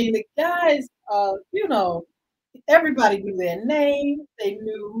celebrities, I mean, the guys, everybody knew their name. They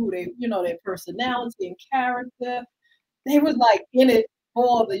knew who their personality and character. They was like in it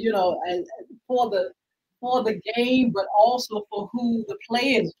for the game, but also for who the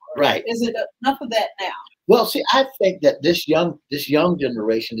players were. Right. Is it enough of that now? Well, see, I think that this young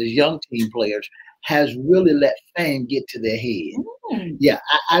generation, these young team players, has really let fame get to their head. Yeah,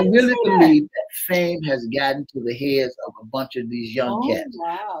 I really believe that fame has gotten to the heads of a bunch of these young cats.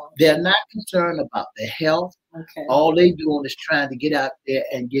 Wow. They're not concerned about their health. Okay. All they doing is trying to get out there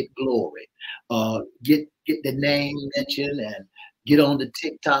and get glory, get the name mentioned, and get on the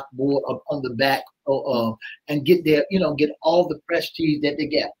TikTok board up on the back, and get there, get all the prestige that they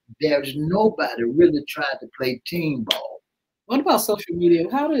get. There's nobody really trying to play team ball. What about social media?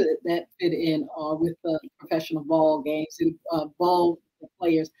 How did that fit in with the professional ball games? Ball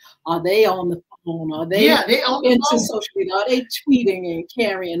players, are they on the phone? Are they they on the into phone. social media? Are they tweeting and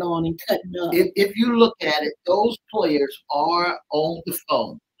carrying on and cutting up? If you look at it, those players are on the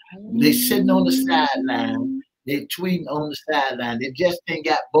phone. They're sitting on the sideline. They're tweeting on the sideline. They just ain't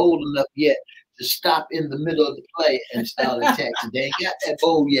got bold enough yet to stop in the middle of the play and start attacking. They ain't got that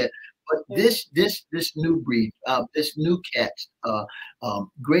bold yet. But this new breed, this new cats,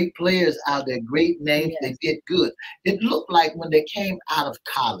 great players out there, great names, they get good. It looked like when they came out of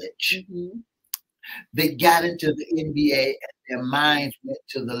college, they got into the NBA and their minds went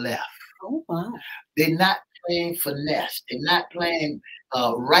to the left. Oh, wow. They're not playing finesse. They're not playing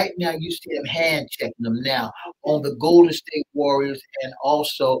right now. You see them hand checking them now on the Golden State Warriors and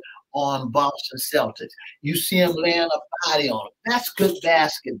also on Boston Celtics. You see them laying a body on them. That's good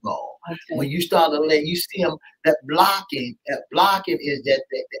basketball. Okay. When you start to lay, you see them that blocking. That blocking is that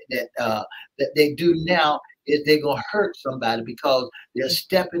they do now is they're gonna hurt somebody because they're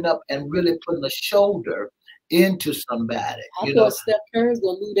stepping up and really putting a shoulder into somebody. I thought Steph Curry's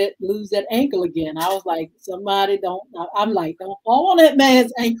gonna lose that ankle again. I was like, don't fall on that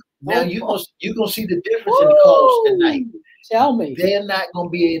man's ankle. Now you're gonna see the difference in the calls tonight. Tell me. They're not gonna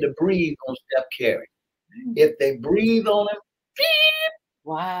be able to breathe on Steph Curry. If they breathe on him,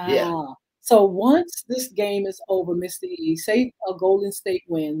 wow. Yeah. So once this game is over, Mr. E, say a Golden State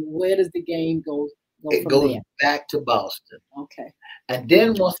win, where does the game go? It goes back to Boston. Okay. And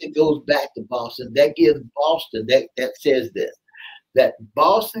then once it goes back to Boston, that gives Boston, that says this, that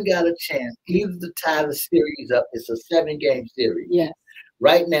Boston got a chance either to tie the series up. It's a 7-game series. Yes.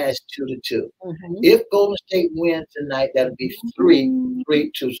 Right now it's 2-2. If Golden State wins tonight, that'll be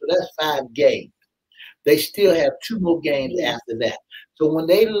 3-2. So that's 5 games. They still have 2 more games after that. So when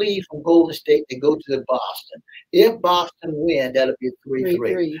they leave from Golden State, they go to the Boston. If Boston win, that'll be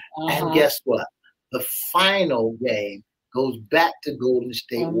 3-3. And guess what? The final game goes back to Golden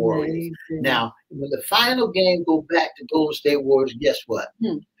State Warriors. Now, when the final game goes back to Golden State Warriors, guess what?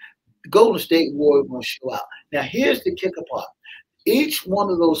 The Golden State Warriors going to show out. Now, here's the kicker part. Each one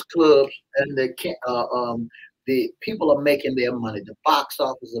of those clubs and the people are making their money. The box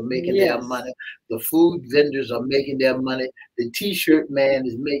office are making their money. The food vendors are making their money. The T-shirt man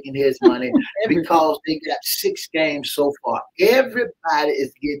is making his money because they got 6 games so far. Everybody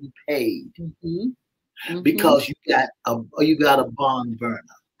is getting paid because you got a barn burner.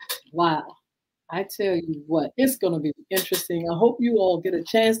 Wow. I tell you what, it's going to be interesting. I hope you all get a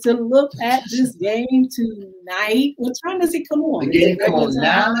chance to look at this game tonight. What time does it come on? The game come on 9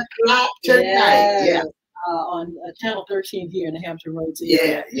 o'clock tonight. Yeah. On Channel 13 here in the Hampton Roads.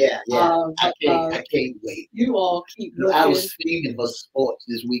 Yeah. I can't wait. You all keep looking. I was thinking about sports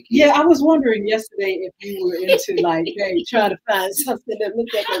this weekend. Yeah, I was wondering yesterday if you were into like, hey, trying to find something that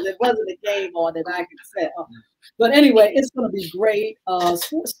looked like there wasn't a game on that I could set up. But anyway, it's going to be great.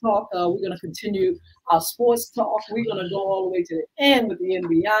 Sports talk. We're going to continue our sports talk. We're going to go all the way to the end with the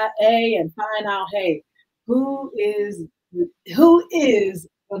NBA and find out, hey, who is the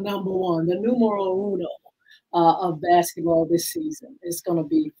number one, the numero uno of basketball this season. It's going to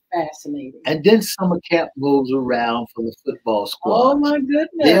be fascinating. And then summer camp goes around for the football squad. Oh, my goodness.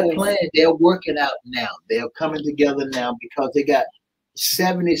 They're playing. They're working out now. They're coming together now because they got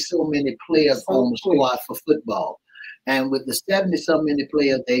 70 so many players on the squad for football. And with the 70 so many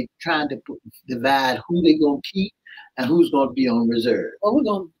players, they trying to divide who they're going to keep and who's going to be on reserve. Well, we're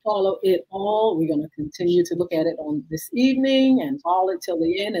going to follow it all. We're going to continue to look at it on this evening and follow it till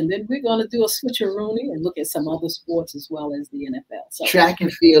the end. And then we're going to do a switcheroonie and look at some other sports as well as the NFL. So, track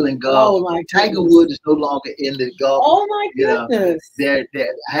and field and golf. Oh, my Tiger Woods is no longer in the golf. Oh, my goodness. I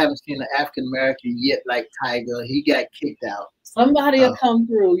haven't seen an African-American yet like Tiger. He got kicked out. Somebody will come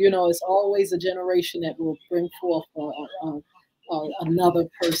through. You know, it's always a generation that will bring forth another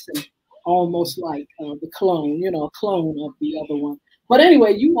person. Almost like the clone, a clone of the other one. But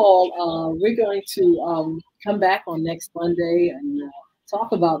anyway, you all, we're going to come back on next Monday and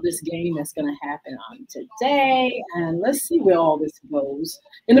talk about this game that's going to happen on today. And let's see where all this goes.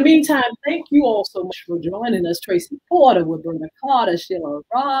 In the meantime, thank you all so much for joining us. Tracy Porter, Roberta Carter, Sheila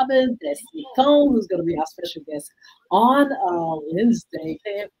Robbins, Destiny Cone, who's going to be our special guest on Wednesday.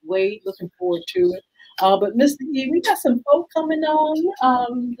 Can't wait. Looking forward to it. But Mr. E, we got some folk coming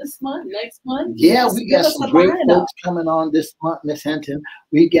on this month, next month. Yeah, we got some great folks coming on this month, Miss Hinton.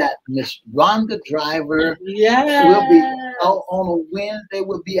 We got Miss Rhonda Driver. Yeah. We'll be on a Wednesday.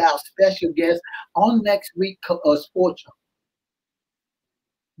 Will be our special guest on next week sports.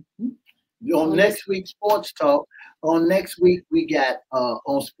 On next week sports talk. On next week we got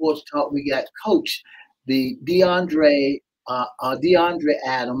on sports talk we got Coach DeAndre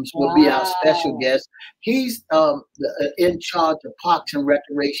Adams will be our special guest. He's in charge of Parks and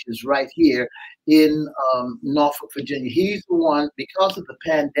Recreations right here in Norfolk, Virginia. He's the one, because of the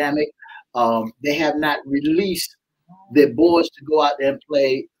pandemic, they have not released their boys to go out there and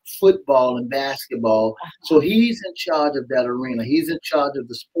play football and basketball. So he's in charge of that arena. He's in charge of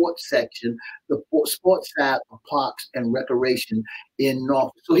the sports section, the sports side of Parks and Recreation in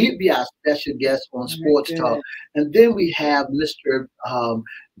Norfolk. So he'd be our special guest on Sports Talk. And then we have Mr.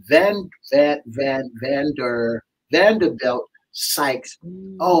 Vanderbilt Sykes.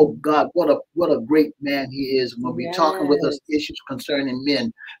 Oh God, what a great man he is. We'll be talking with us issues concerning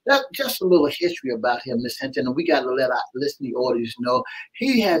men. That's just a little history about him, Miss Hinton, and we got to let our listening audience know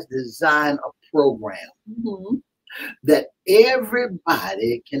he has designed a program that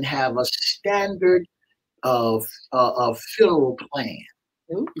everybody can have a standard of funeral plan.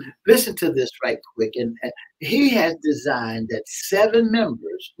 Listen to this right quick, and he has designed that 7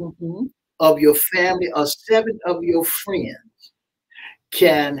 members of your family or 7 of your friends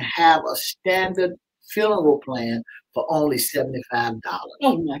can have a standard funeral plan for only $75.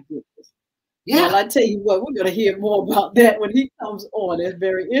 Oh my goodness. Yeah. Well, I tell you what, we're going to hear more about that when he comes on. It's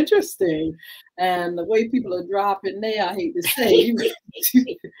very interesting. And the way people are dropping there, I hate to say,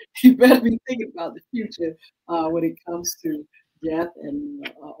 you better be thinking about the future when it comes to death and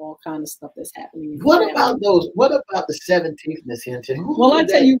all kinds of stuff that's happening. What about the 17th, Miss Hinton? Well, I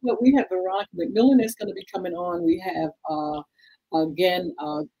tell you what, we have Veronica McMillan that's going to be coming on. We have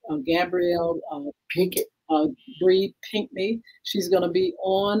Gabrielle Pinkett. Bree Pinkney. She's going to be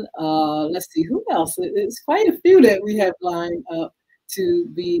on. Let's see, who else? It's quite a few that we have lined up to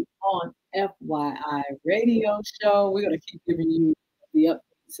be on FYI radio show. We're going to keep giving you the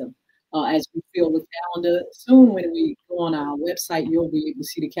updates as we fill the calendar. Soon when we go on our website, you'll be able to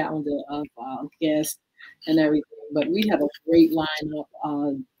see the calendar of our guests and everything. But we have a great lineup.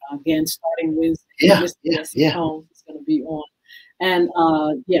 Again, starting with Mr. Home is going to be on. And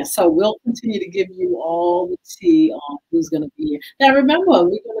yeah, so we'll continue to give you all the tea on who's going to be here. Now, remember, we're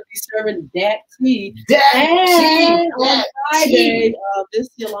going to be serving that tea. And on Friday, Miss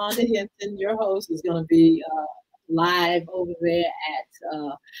Yolanda Hinton, your host, is going to be live over there at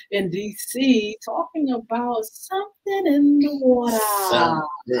in DC, talking about something in the water.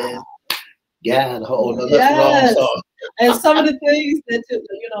 Something. Yeah, hold on, Yes. that's the wrong song. And some of the things that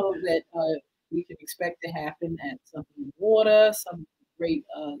that we can expect to happen at Something in the Water, some great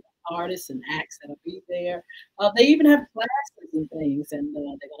artists and acts that'll be there. They even have classes and things, and they're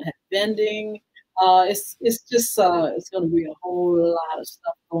gonna have vending. It's just it's gonna be a whole lot of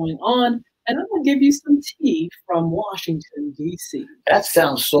stuff going on. And I'm gonna give you some tea from Washington, D.C. That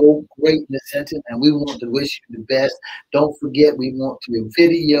sounds so great, Miss Hinton, and we want to wish you the best. Don't forget, we want your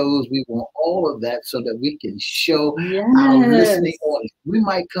videos. We want all of that so that we can show our listening audience. We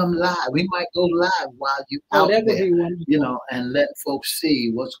might come live. We might go live while you out there, and let folks see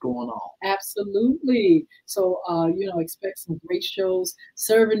what's going on. Absolutely. So, expect some great shows.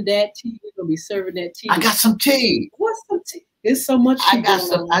 Serving that tea. We're gonna be serving that tea. I got some tea. What's some tea? There's so much tea. I got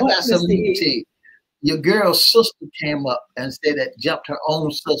some new tea. Your girl's sister came up and said that jumped her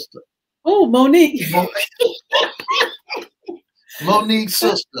own sister. Oh, Monique. Monique's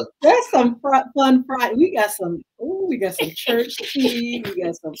sister. That's some fun Friday. We got some church tea. We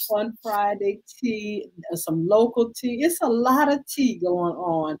got some fun Friday tea. Some local tea. It's a lot of tea going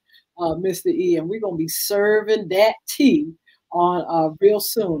on, Mr. E, and we're gonna be serving that tea on real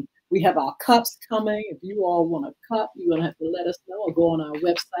soon. We have our cups coming. If you all want a cup, you're going to have to let us know or go on our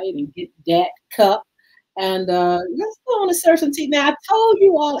website and get that cup. And let's go on to serve some tea. Now, I told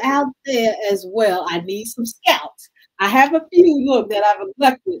you all out there as well, I need some scouts. I have a few, look, that I've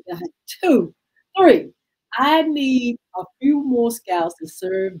elected. 2, 3. I need a few more scouts to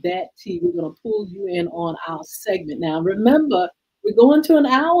serve that tea. We're going to pull you in on our segment. Now, remember, we're going to an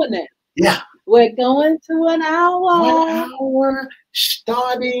hour now. Yeah. We're going to an hour. 1 hour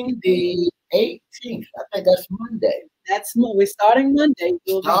starting the 18th. I think that's Monday. We're starting Monday.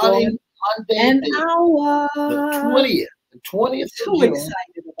 We'll starting Monday. An hour. The 20th. The 20th Too of June.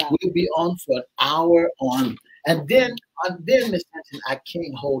 Excited about We'll be on for an hour on. And then Miss Hinton, I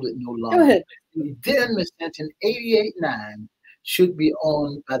can't hold it no longer. Go ahead. Then Miss Hinton, 88.9 should be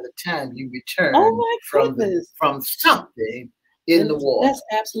on by the time you return from Something in the Water. That's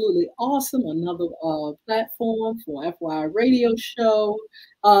absolutely awesome. Another platform for FY Radio Show.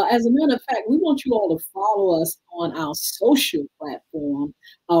 As a matter of fact, we want you all to follow us on our social platform.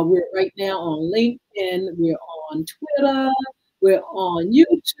 We're right now on LinkedIn. We're on Twitter. We're on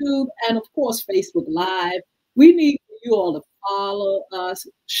YouTube. And, of course, Facebook Live. We need you all to follow us,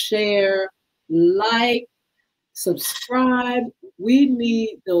 share, like, subscribe. We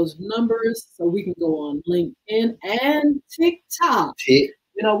need those numbers so we can go on LinkedIn and TikTok.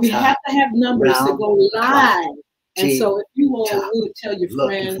 We have to have numbers to go live. And so if you all would tell your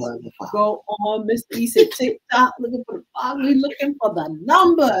friends, go on Mr. E said TikTok, looking for the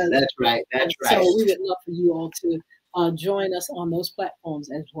numbers. That's right. So we would love for you all to join us on those platforms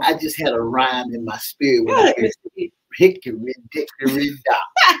as well. I just had a rhyme in my spirit when I heard hickory dickory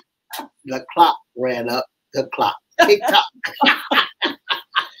dock. The clock ran up. The clock. TikTok.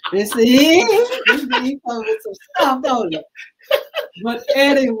 Mr. E comes with some stuff, don't it? But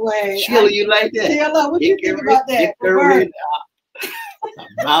anyway. Sheila, you like that? Sheila, what do you think about that? The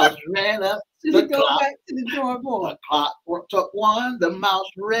mouse ran up. Should we go back to the drawing board? The clock took one. The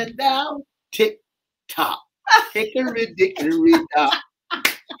mouse ran down. Tick tock. Hickory dickory dock.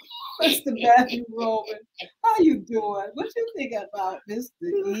 Mr. Matthew Roman, how you doing? What you think about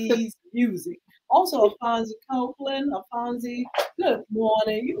Mr. E's music? Also, Afonzie Copeland. Afonzie, good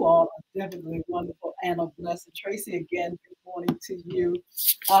morning. You all are definitely wonderful and a blessing. Tracy, again, good morning to you.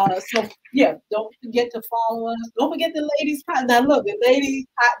 So, yeah, don't forget to follow us. Don't forget the ladies' pot. Now, look, the lady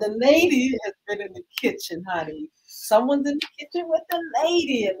has been in the kitchen, honey. Someone's in the kitchen with the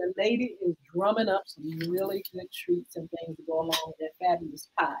lady, and the lady is drumming up some really good treats and things to go along with that fabulous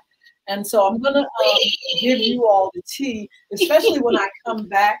pie. And so I'm going to give you all the tea, especially when I come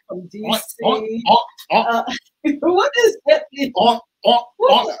back from D.C. What is that?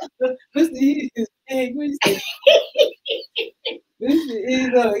 Mr. E is big. Mr. E,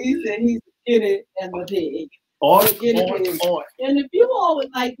 look, he said he's a guinea and a pig. And if you all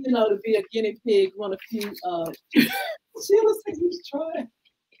would like, to be a guinea pig, one of you, Sheila said he's trying.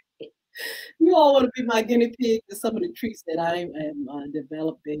 You all want to be my guinea pig to some of the treats that I am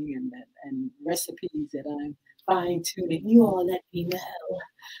developing and recipes that I'm fine-tuning. You all let me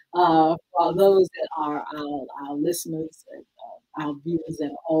know. For those that are our listeners and our viewers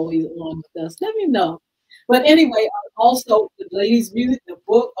that are always on with us, let me know But anyway, also the ladies' music, the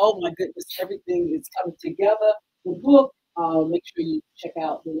book. Oh my goodness, everything is coming together. The book. Make sure you check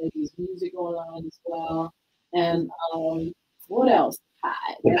out the ladies' music online as well. And what else?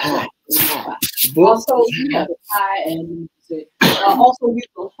 Pie. The That's pie. right. The pie. Book. Also, yeah, the pie and music. Also, we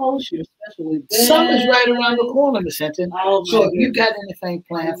will host your special event. Summer's right around the corner, Miss Hinton. Oh, So my if you goodness. got anything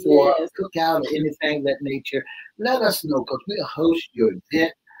planned for Yes. a cookout or anything of that nature, let us know because we'll host your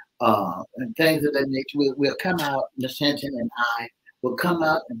event and things of that nature. We'll come out, Miss Hinton and I will come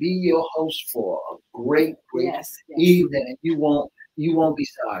out and be your host for a great Yes. evening, and you won't be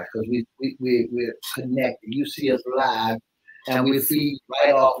sorry because we're connected. You see us live. And we feed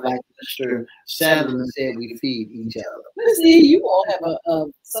right off like Mr. Sandlin said we feed each other. Let's see, you all have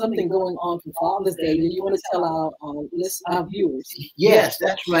something going on for Father's Day. Do you want to tell our viewers? Yes,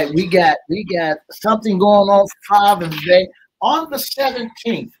 that's right. We got something going on for Father's Day on the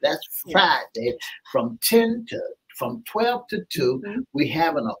 17th. That's Friday from 12 to 2. Mhm. We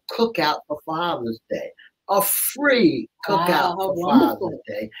having a cookout for Father's Day. A free cookout Wow, for wonderful. Father's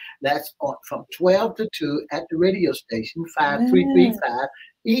Day. That's from 12 to 2 at the radio station 5335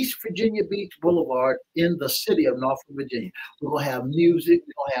 East Virginia Beach Boulevard in the city of Norfolk, Virginia. We're going to have music,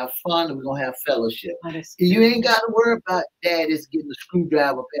 we're going to have fun, and we're going to have fellowship. You ain't got to worry about daddy's getting a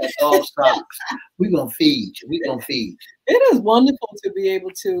screwdriver past all socks. We're going to feed you. We're going to feed you. It is wonderful to be able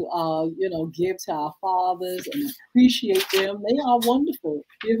to, give to our fathers and appreciate them. They are wonderful.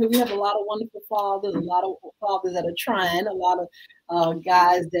 We have a lot of wonderful fathers, a lot of fathers that are trying, a lot of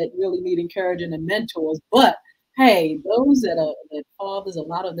guys that really need encouraging and mentors. But hey, those that fathers, a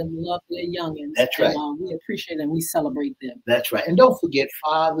lot of them love their youngins. That's right. And, we appreciate them. We celebrate them. That's right. And don't forget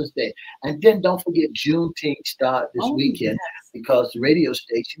Father's Day. And then don't forget Juneteenth start this weekend because the radio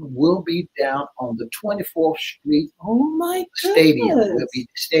station will be down on the 24th Street Stadium. We'll be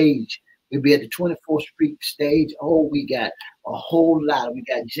stage. We'll be at the 24th Street stage. Oh, we got a whole lot. We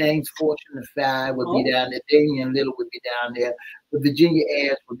got James Fortune the Five will be down there. Damian Little will be down there. The Virginia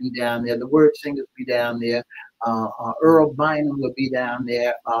Airs will be down there. The Word Singers will be down there. Earl Bynum will be down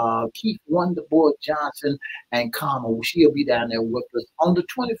there. Keith Wonderboy Johnson and Carmel, she'll be down there with us on the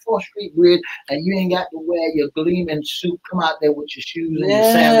 24th Street Bridge. And you ain't got to wear your gleaming suit. Come out there with your shoes and your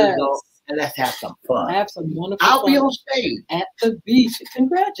sandals on, and let's have some fun. Have some wonderful I'll fun be on stage at the beach.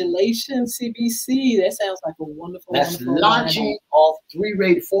 Congratulations, CBC. That sounds like a wonderful. That's wonderful launching off 2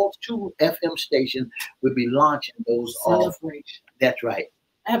 FM stations. We'll be launching those celebration. That's right.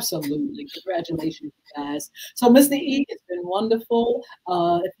 Absolutely. Congratulations, guys. So, Mr. E, it's been wonderful.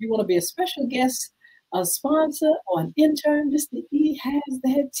 If you want to be a special guest, a sponsor, or an intern, Mr. E has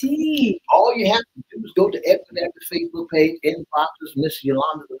that tea. All you have to do is go to Everette's Facebook page, inboxes, Miss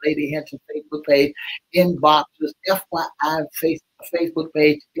Yolanda, the Lady Hinton Facebook page, inboxes, FYI Facebook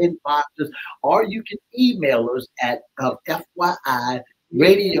page, inboxes, or you can email us at FYI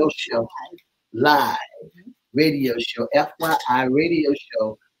Radio Show Live. Radio Show, FYI Radio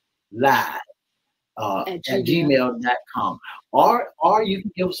Show Live at gmail.com. Or you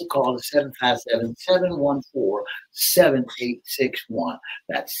can give us a call at 757-714-7861.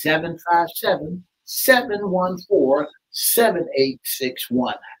 That's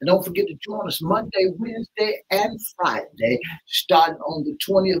 757-714-7861. And don't forget to join us Monday, Wednesday, and Friday. Starting on the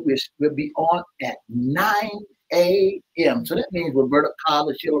 20th, we'll be on at 9 a.m. So that means Roberta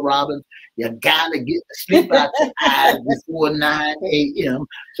Carter, Sheila Robbins, you got to get to sleep out your eyes before 9 a.m.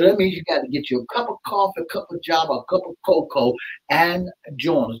 So that means you got to get you a cup of coffee, a cup of java, a cup of cocoa, and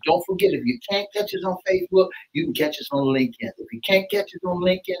join us. Don't forget, if you can't catch us on Facebook, you can catch us on LinkedIn. If you can't catch us on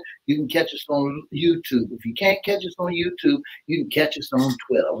LinkedIn, you can catch us on YouTube. If you can't catch us on YouTube, you can catch us on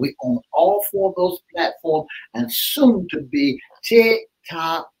Twitter. We own all 4 of those platforms and soon to be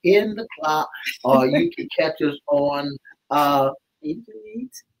TikTok in the clock, or you can catch us on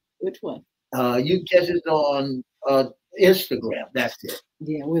which one? You can catch us on Instagram. That's it.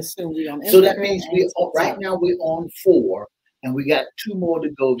 Yeah, we're still on Instagram. So that means right now we're on 4, and we got 2 more to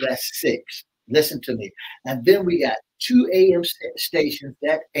go. That's 6. Listen to me. And then we got 2 AM stations.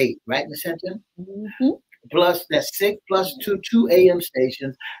 That's 8, right, Miss Hinton? Plus that's 6 plus 2 AM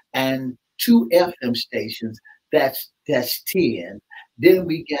stations and 2 FM stations. That's 10. Then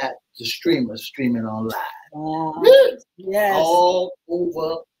we got the streamers streaming online. Yes. All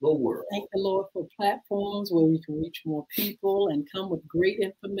over the world. Thank the Lord for platforms where we can reach more people and come with great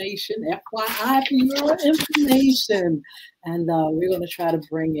information. FYI for your information. And we're going to try to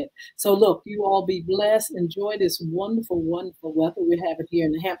bring it. So look, you all be blessed. Enjoy this wonderful, wonderful weather we're having here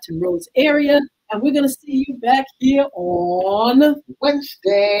in the Hampton Roads area. And we're going to see you back here on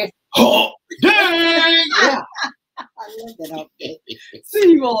Wednesday. Oh, dang! Yeah. I love that outfit.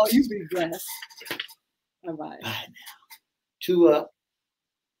 See you all. You be blessed. All right. Bye now. 2 up,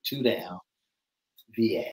 2 down. VA.